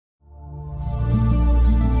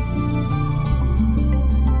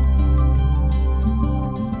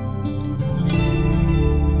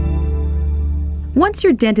Once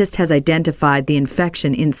your dentist has identified the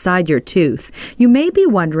infection inside your tooth, you may be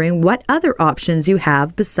wondering what other options you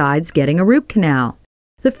have besides getting a root canal.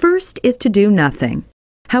 The first is to do nothing.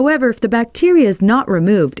 However, if the bacteria is not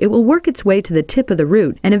removed, it will work its way to the tip of the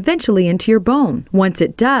root and eventually into your bone. Once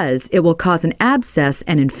it does, it will cause an abscess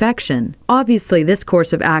and infection. Obviously, this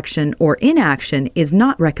course of action or inaction is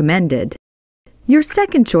not recommended. Your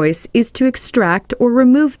second choice is to extract or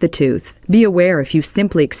remove the tooth. Be aware if you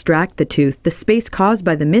simply extract the tooth, the space caused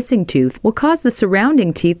by the missing tooth will cause the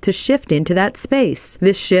surrounding teeth to shift into that space.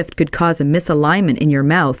 This shift could cause a misalignment in your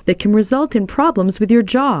mouth that can result in problems with your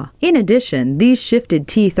jaw. In addition, these shifted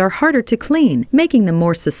teeth are harder to clean, making them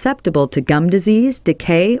more susceptible to gum disease,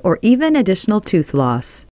 decay, or even additional tooth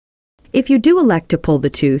loss. If you do elect to pull the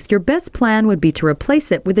tooth, your best plan would be to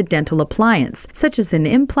replace it with a dental appliance, such as an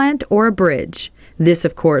implant or a bridge. This,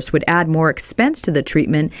 of course, would add more expense to the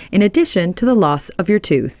treatment in addition to the loss of your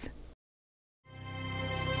tooth.